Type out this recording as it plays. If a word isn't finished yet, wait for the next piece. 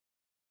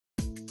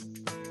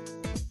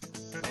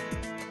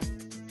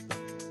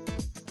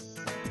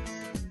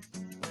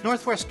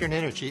NorthWestern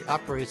Energy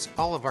operates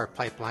all of our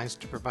pipelines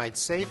to provide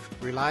safe,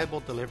 reliable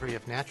delivery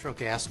of natural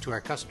gas to our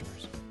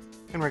customers.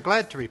 And we're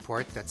glad to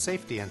report that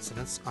safety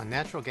incidents on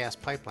natural gas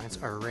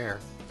pipelines are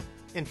rare.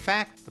 In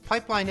fact, the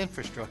pipeline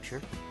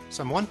infrastructure,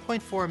 some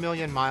 1.4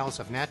 million miles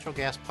of natural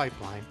gas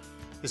pipeline,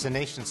 is the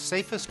nation's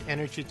safest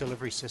energy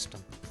delivery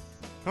system.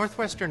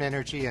 NorthWestern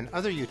Energy and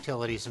other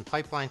utilities and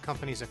pipeline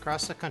companies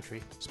across the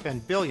country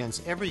spend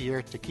billions every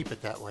year to keep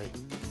it that way.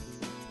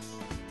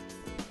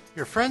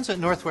 Your friends at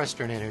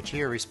NorthWestern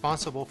Energy are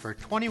responsible for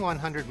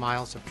 2,100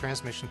 miles of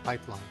transmission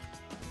pipeline,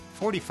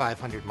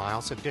 4,500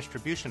 miles of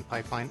distribution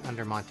pipeline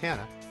under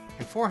Montana,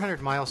 and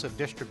 400 miles of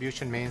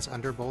distribution mains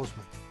under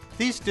Bozeman.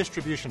 These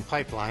distribution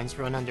pipelines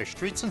run under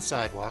streets and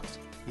sidewalks,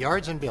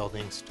 yards and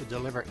buildings to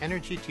deliver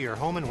energy to your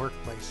home and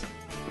workplace.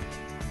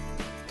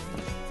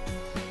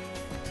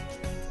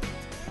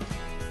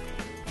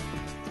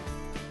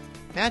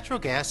 Natural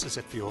gas is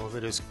a fuel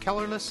that is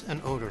colorless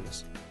and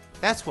odorless.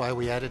 That's why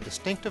we add a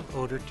distinctive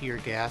odor to your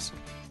gas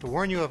to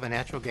warn you of a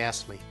natural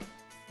gas leak.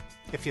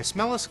 If you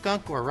smell a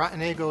skunk or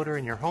rotten egg odor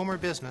in your home or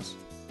business,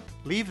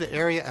 leave the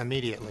area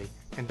immediately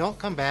and don't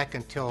come back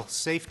until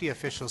safety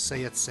officials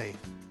say it's safe.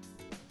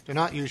 Do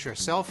not use your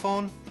cell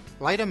phone,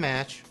 light a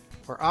match,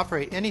 or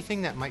operate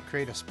anything that might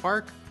create a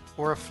spark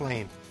or a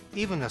flame.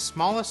 Even the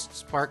smallest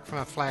spark from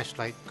a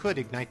flashlight could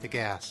ignite the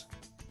gas.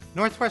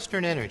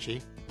 NorthWestern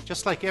Energy,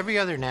 just like every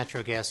other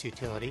natural gas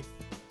utility,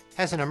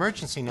 has an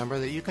emergency number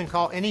that you can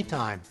call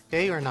anytime,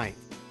 day or night.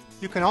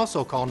 You can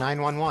also call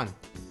 911.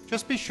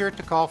 Just be sure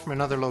to call from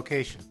another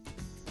location.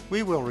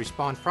 We will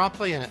respond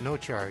promptly and at no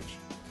charge.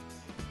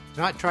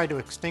 Do not try to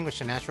extinguish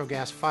a natural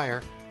gas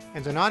fire,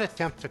 and do not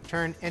attempt to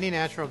turn any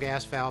natural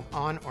gas valve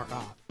on or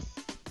off.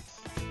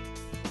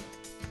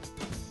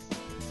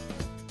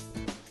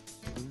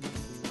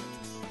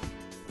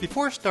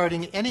 Before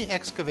starting any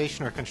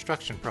excavation or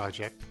construction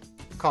project,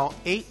 call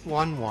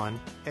 811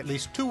 at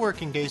least 2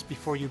 working days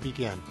before you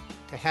begin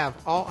to have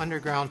all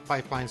underground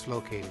pipelines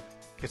located.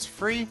 It's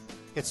free,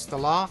 it's the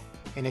law,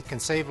 and it can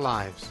save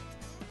lives.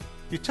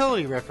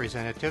 Utility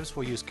representatives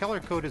will use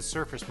color-coded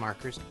surface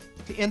markers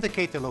to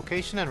indicate the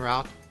location and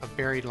route of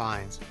buried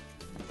lines.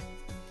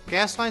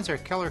 Gas lines are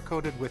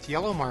color-coded with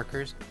yellow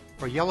markers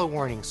or yellow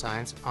warning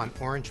signs on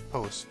orange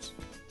posts.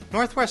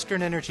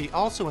 NorthWestern Energy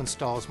also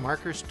installs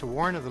markers to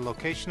warn of the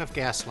location of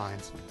gas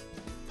lines.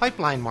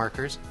 Pipeline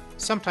markers,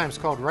 sometimes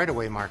called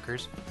right-of-way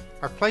markers,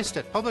 are placed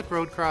at public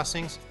road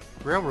crossings,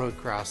 railroad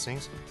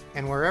crossings,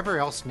 and wherever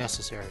else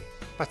necessary.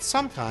 But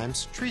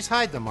sometimes trees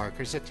hide the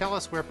markers that tell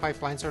us where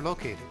pipelines are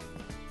located.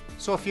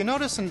 So if you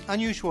notice an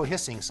unusual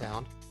hissing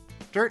sound,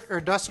 dirt or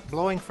dust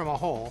blowing from a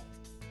hole,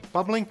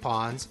 bubbling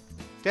ponds,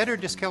 dead or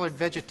discolored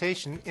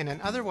vegetation in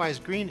an otherwise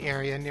green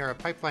area near a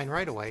pipeline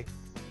right-of-way,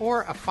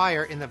 or a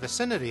fire in the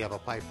vicinity of a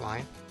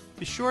pipeline,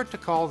 be sure to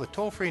call the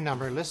toll-free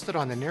number listed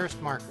on the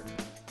nearest marker.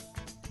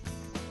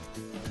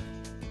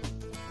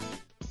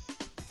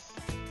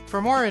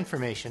 For more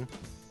information,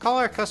 call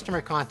our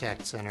Customer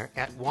Contact Center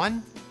at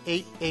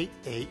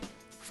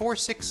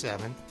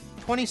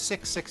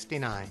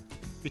 1-888-467-2669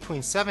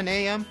 between 7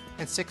 a.m.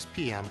 and 6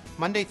 p.m.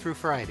 Monday through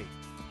Friday.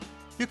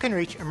 You can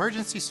reach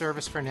emergency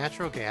service for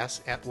natural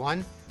gas at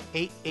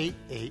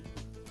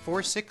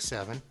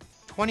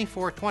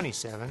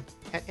 1-888-467-2427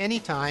 at any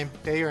time,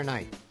 day or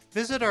night.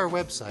 Visit our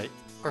website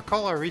or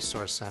call our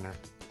Resource Center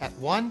at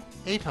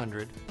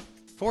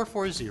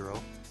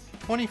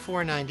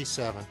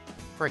 1-800-440-2497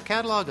 for a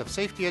catalog of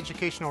safety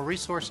educational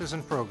resources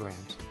and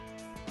programs.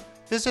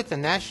 Visit the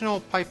National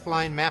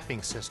Pipeline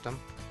Mapping System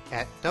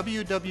at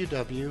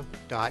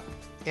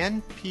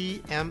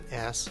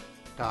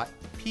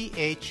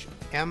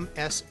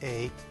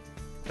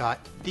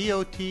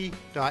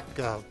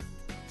www.npmsa.phmsa.dot.gov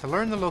to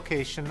learn the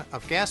location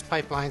of gas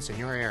pipelines in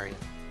your area.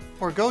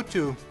 Or go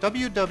to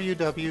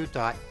www.aga.org,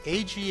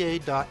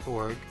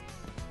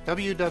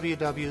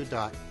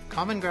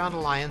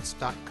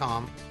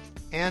 www.commongroundalliance.com,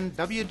 and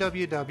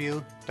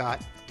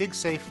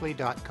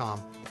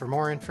www.digsafely.com for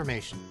more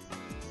information.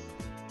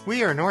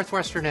 We are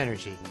NorthWestern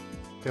Energy,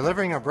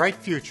 delivering a bright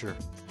future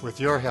with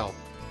your help.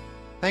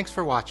 Thanks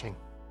for watching.